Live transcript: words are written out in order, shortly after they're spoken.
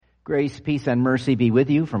Grace, peace, and mercy be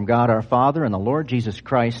with you from God our Father and the Lord Jesus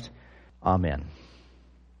Christ. Amen.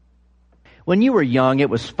 When you were young,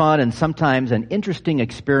 it was fun and sometimes an interesting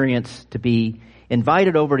experience to be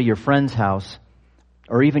invited over to your friend's house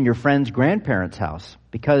or even your friend's grandparents' house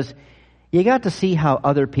because you got to see how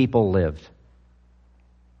other people lived.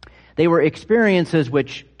 They were experiences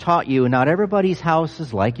which taught you not everybody's house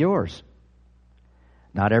is like yours.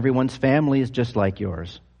 Not everyone's family is just like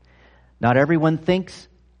yours. Not everyone thinks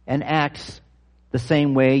and acts the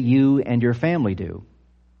same way you and your family do.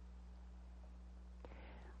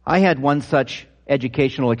 I had one such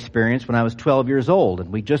educational experience when I was 12 years old,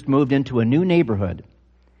 and we just moved into a new neighborhood.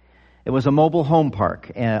 It was a mobile home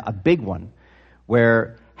park, a big one,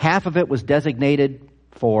 where half of it was designated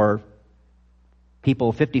for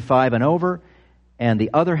people 55 and over, and the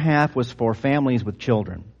other half was for families with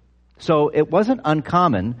children. So it wasn't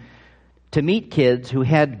uncommon to meet kids who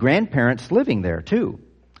had grandparents living there, too,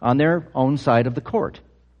 on their own side of the court.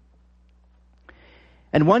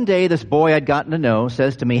 And one day, this boy I'd gotten to know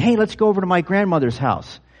says to me, "Hey, let's go over to my grandmother's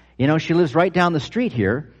house. You know, she lives right down the street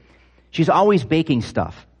here. She's always baking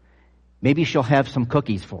stuff. Maybe she'll have some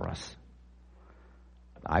cookies for us."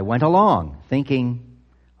 I went along thinking,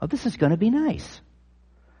 oh, this is going to be nice.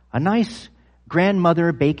 A nice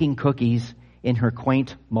grandmother baking cookies in her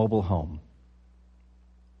quaint mobile home.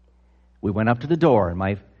 We went up to the door, and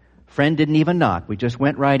my friend didn't even knock. We just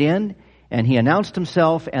went right in, and he announced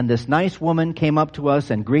himself, and this nice woman came up to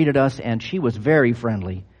us and greeted us, and she was very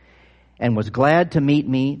friendly and was glad to meet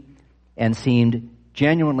me and seemed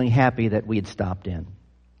genuinely happy that we had stopped in.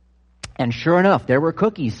 And sure enough, there were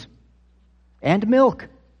cookies and milk.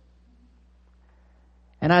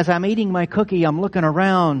 And as I'm eating my cookie, I'm looking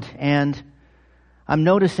around, and I'm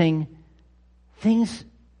noticing things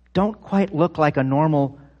don't quite look like a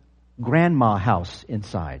normal grandma house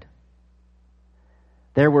inside.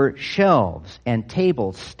 There were shelves and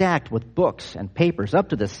tables stacked with books and papers up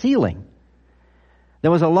to the ceiling.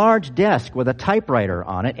 There was a large desk with a typewriter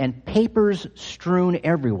on it and papers strewn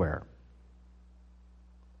everywhere.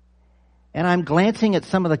 And I'm glancing at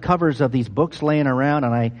some of the covers of these books laying around,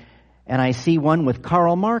 and I see one with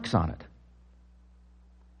Karl Marx on it,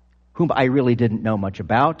 whom I really didn't know much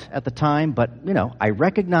about at the time, but, I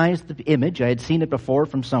recognized the image. I had seen it before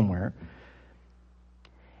from somewhere.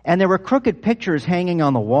 And there were crooked pictures hanging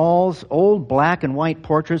on the walls, old black and white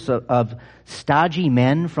portraits of stodgy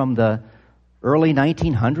men from the early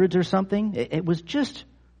 1900s or something. It was just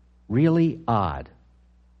really odd.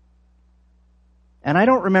 And I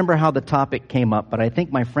don't remember how the topic came up, but I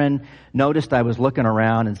think my friend noticed I was looking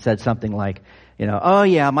around and said something like, oh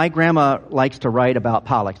yeah, my grandma likes to write about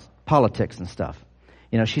politics and stuff.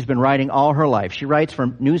 She's been writing all her life. She writes for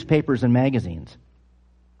newspapers and magazines.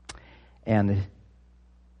 And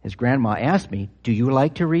his grandma asked me, "Do you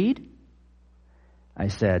like to read?" I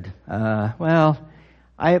said, well,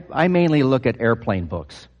 I mainly look at airplane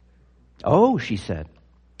books. "Oh," she said.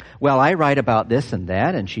 "Well, I write about this and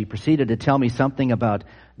that," and she proceeded to tell me something about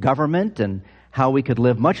government and how we could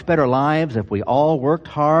live much better lives if we all worked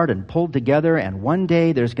hard and pulled together, and one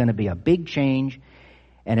day there's going to be a big change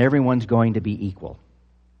and everyone's going to be equal.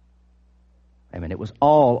 I mean, it was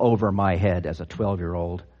all over my head as a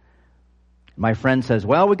 12-year-old. My friend says,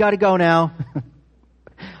 "Well, we got to go now."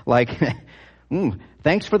 Like,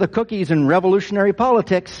 thanks for the cookies and revolutionary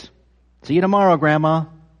politics. See you tomorrow, Grandma.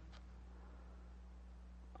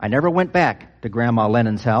 I never went back to Grandma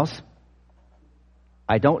Lenin's house.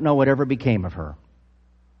 I don't know whatever became of her.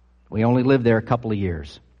 We only lived there a couple of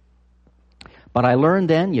years. But I learned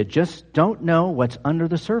then you just don't know what's under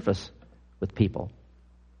the surface with people.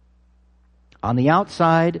 On the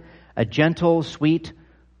outside, a gentle, sweet,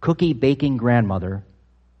 cookie-baking grandmother.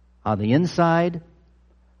 On the inside,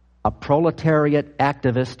 a proletariat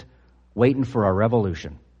activist waiting for a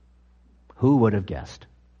revolution. Who would have guessed?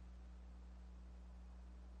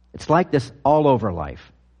 It's like this all over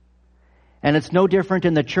life. And it's no different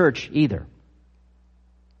in the church either.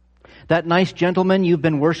 That nice gentleman you've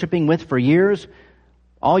been worshiping with for years,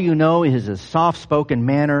 all you know is his soft-spoken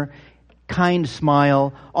manner, kind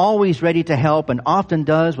smile, always ready to help and often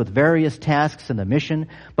does with various tasks in the mission.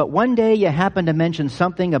 But one day you happen to mention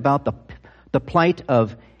something about the plight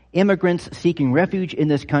of immigrants seeking refuge in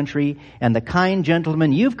this country, and the kind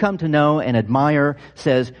gentleman you've come to know and admire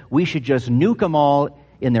says we should just nuke them all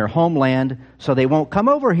in their homeland so they won't come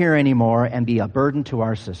over here anymore and be a burden to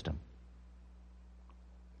our system.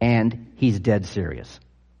 And he's dead serious.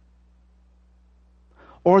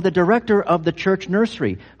 Or the director of the church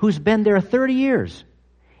nursery who's been there 30 years,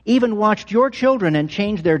 even watched your children and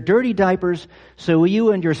changed their dirty diapers so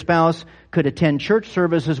you and your spouse could attend church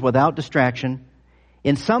services without distraction,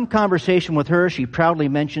 In some conversation with her, she proudly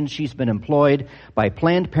mentions she's been employed by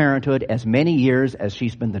Planned Parenthood as many years as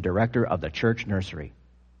she's been the director of the church nursery.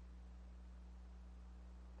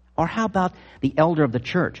 Or how about the elder of the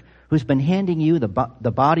church who's been handing you the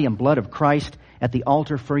body and blood of Christ at the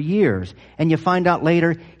altar for years, and you find out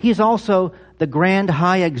later he's also the grand,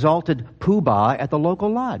 high, exalted poobah at the local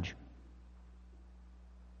lodge?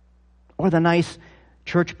 Or the nice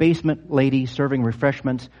church basement lady serving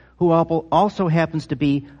refreshments who also happens to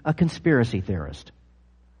be a conspiracy theorist.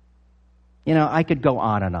 You know, I could go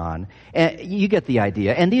on and on. You get the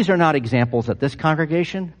idea. And these are not examples at this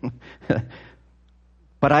congregation,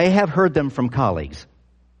 but I have heard them from colleagues.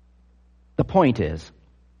 The point is,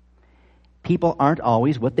 people aren't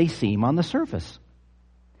always what they seem on the surface,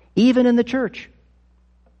 even in the church.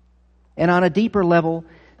 And on a deeper level,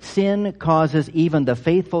 sin causes even the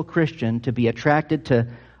faithful Christian to be attracted to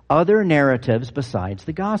other narratives besides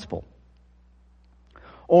the gospel.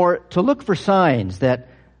 Or to look for signs to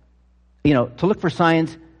look for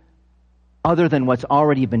signs other than what's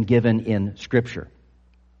already been given in Scripture.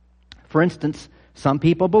 For instance, some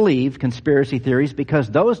people believe conspiracy theories because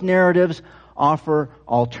those narratives offer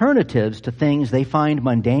alternatives to things they find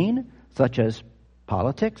mundane, such as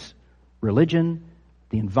politics, religion,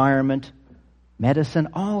 the environment, medicine,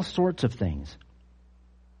 all sorts of things.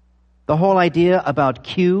 The whole idea about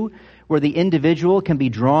Q, where the individual can be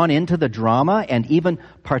drawn into the drama and even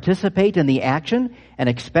participate in the action and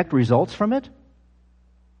expect results from it.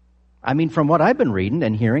 I mean, from what I've been reading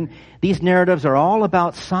and hearing, these narratives are all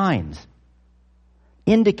about signs,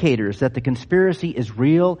 indicators that the conspiracy is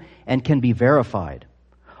real and can be verified.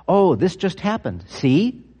 Oh, this just happened.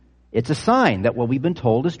 See? It's a sign that what we've been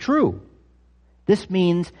told is true. This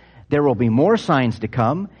means there will be more signs to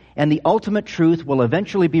come, and the ultimate truth will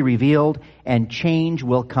eventually be revealed, and change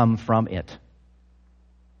will come from it.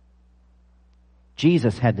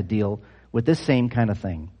 Jesus had to deal with this same kind of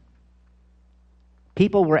thing.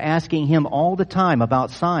 People were asking him all the time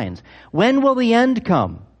about signs. When will the end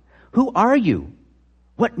come? Who are you?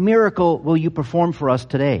 What miracle will you perform for us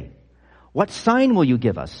today? What sign will you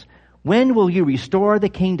give us? When will you restore the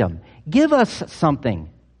kingdom? Give us something.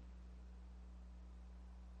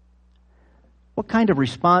 What kind of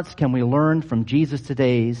response can we learn from Jesus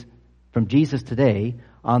today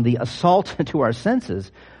on the assault to our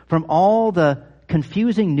senses from all the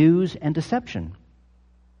confusing news and deception?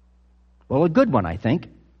 Well, a good one, I think.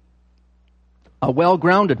 A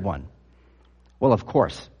well-grounded one. Well, of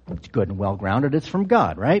course, it's good and well-grounded. It's from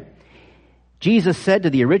God, right? Jesus said to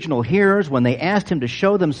the original hearers when they asked him to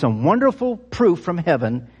show them some wonderful proof from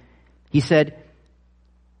heaven, he said,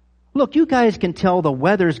 look, you guys can tell what the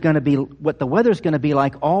weather's going to be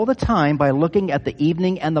like all the time by looking at the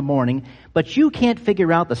evening and the morning, but you can't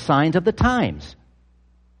figure out the signs of the times.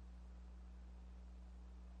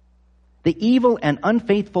 The evil and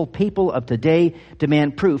unfaithful people of today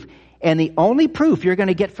demand proof, and the only proof you're going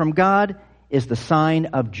to get from God is the sign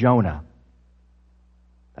of Jonah.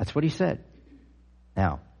 That's what he said.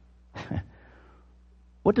 Now,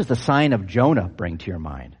 what does the sign of Jonah bring to your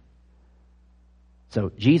mind?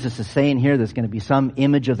 So Jesus is saying here there's going to be some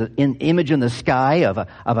image in the sky of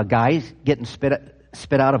a guy getting spit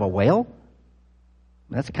out of a whale.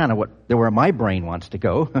 That's kind of where my brain wants to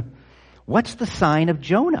go. What's the sign of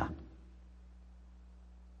Jonah?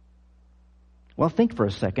 Well, think for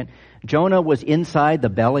a second. Jonah was inside the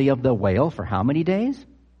belly of the whale for how many days?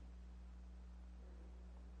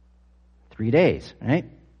 3 days, right?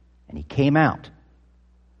 And he came out.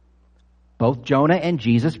 Both Jonah and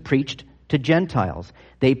Jesus preached to Gentiles.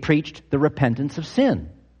 They preached the repentance of sin.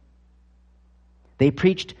 They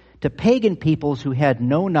preached to pagan peoples who had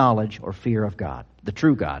no knowledge or fear of God, the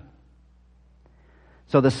true God.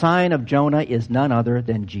 So the sign of Jonah is none other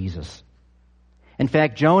than Jesus. In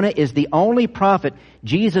fact, Jonah is the only prophet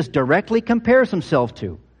Jesus directly compares himself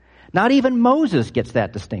to. Not even Moses gets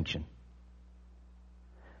that distinction.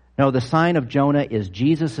 No, the sign of Jonah is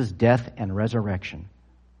Jesus' death and resurrection.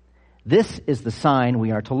 This is the sign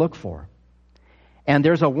we are to look for. And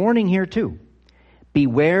there's a warning here too.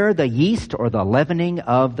 Beware the yeast or the leavening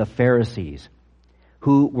of the Pharisees,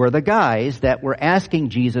 who were the guys that were asking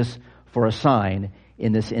Jesus for a sign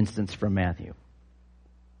in this instance from Matthew.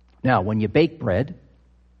 Now, when you bake bread,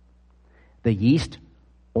 the yeast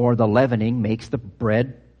or the leavening makes the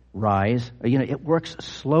bread rise. It works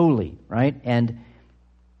slowly, right? And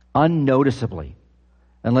unnoticeably,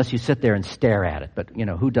 unless you sit there and stare at it. But,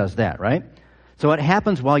 who does that, right? So it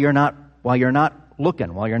happens while you're not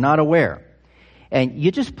looking, while you're not aware. And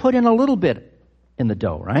you just put in a little bit in the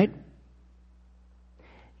dough, right?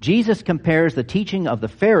 Jesus compares the teaching of the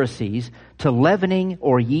Pharisees to leavening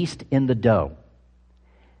or yeast in the dough.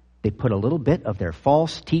 They put a little bit of their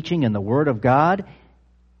false teaching in the Word of God.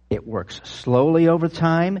 It works slowly over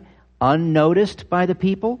time, unnoticed by the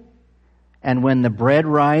people. And when the bread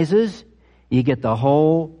rises, you get the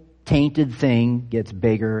whole tainted thing gets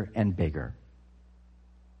bigger and bigger.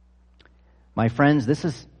 My friends,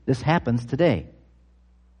 this happens today.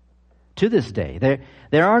 To this day.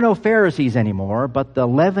 There are no Pharisees anymore, but the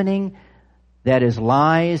leavening that is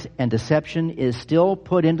lies and deception is still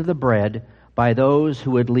put into the bread by those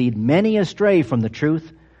who would lead many astray from the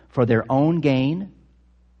truth for their own gain,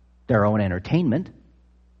 their own entertainment,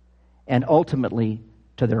 and ultimately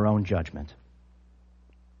to their own judgment.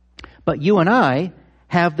 But you and I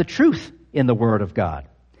have the truth in the Word of God.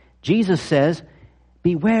 Jesus says,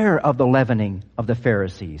 beware of the leavening of the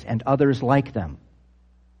Pharisees and others like them.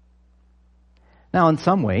 Now, in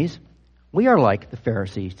some ways, we are like the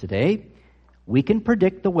Pharisees today. We can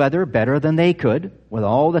predict the weather better than they could with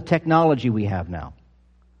all the technology we have now.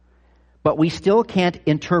 But we still can't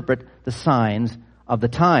interpret the signs of the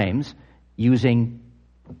times using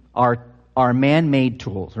our man-made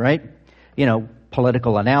tools, right?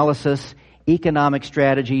 Political analysis, economic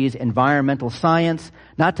strategies, environmental science,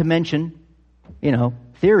 not to mention,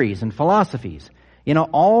 theories and philosophies.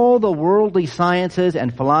 All the worldly sciences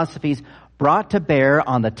and philosophies brought to bear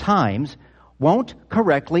on the times won't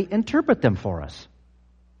correctly interpret them for us.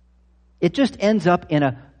 It just ends up in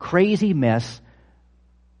a crazy mess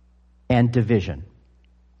and division.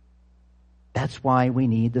 That's why we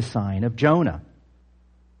need the sign of Jonah.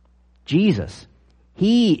 Jesus,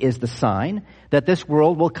 He is the sign that this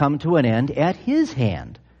world will come to an end at His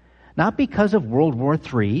hand. Not because of World War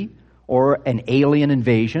III or an alien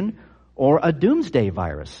invasion or a doomsday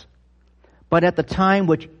virus, but at the time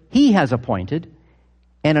which He has appointed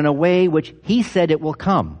and in a way which He said it will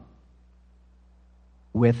come,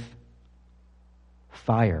 with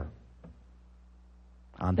fire.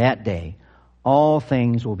 On that day, all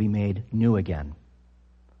things will be made new again.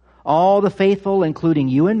 All the faithful, including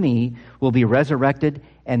you and me, will be resurrected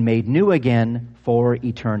and made new again for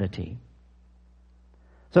eternity.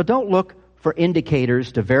 So don't look for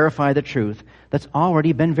indicators to verify the truth that's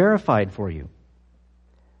already been verified for you.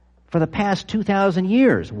 For the past 2,000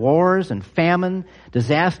 years, wars and famine,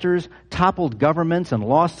 disasters, toppled governments, and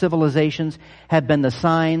lost civilizations have been the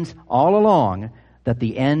signs all along that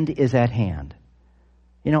the end is at hand.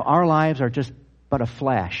 Our lives are just but a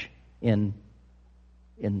flash in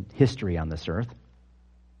history on this earth.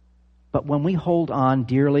 But when we hold on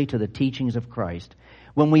dearly to the teachings of Christ,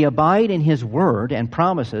 when we abide in His Word and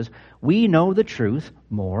promises, we know the truth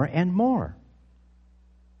more and more.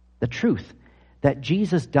 The truth that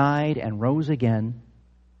Jesus died and rose again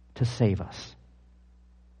to save us.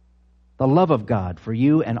 The love of God for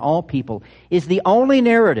you and all people is the only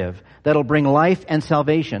narrative that'll bring life and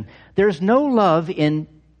salvation. There's no love in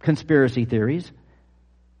conspiracy theories.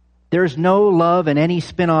 There's no love in any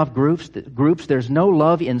spin-off groups. There's no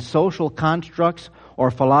love in social constructs or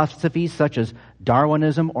philosophies such as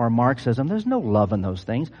Darwinism or Marxism. There's no love in those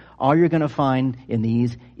things. All you're going to find in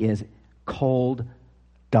these is cold,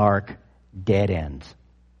 dark, dead ends.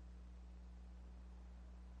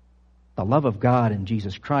 The love of God in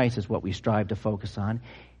Jesus Christ is what we strive to focus on.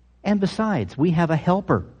 And besides, we have a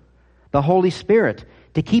helper, the Holy Spirit,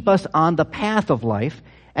 to keep us on the path of life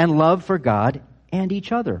and love for God and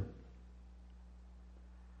each other.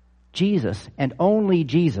 Jesus, and only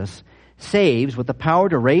Jesus, saves with the power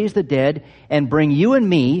to raise the dead and bring you and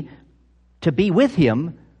me to be with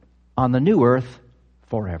Him on the new earth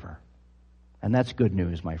forever. And that's good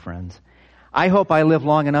news, my friends. I hope I live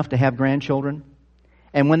long enough to have grandchildren.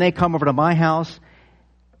 And when they come over to my house,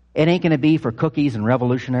 it ain't going to be for cookies and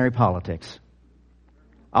revolutionary politics.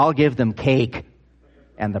 I'll give them cake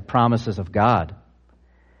and the promises of God.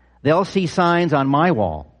 They'll see signs on my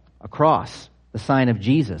wall, a cross, the sign of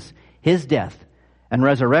Jesus, His death and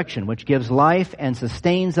resurrection, which gives life and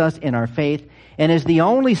sustains us in our faith and is the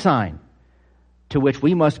only sign to which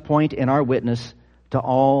we must point in our witness to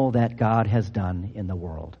all that God has done in the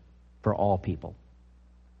world for all people.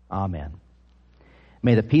 Amen.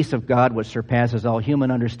 May the peace of God, which surpasses all human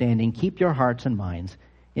understanding, keep your hearts and minds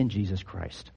in Jesus Christ.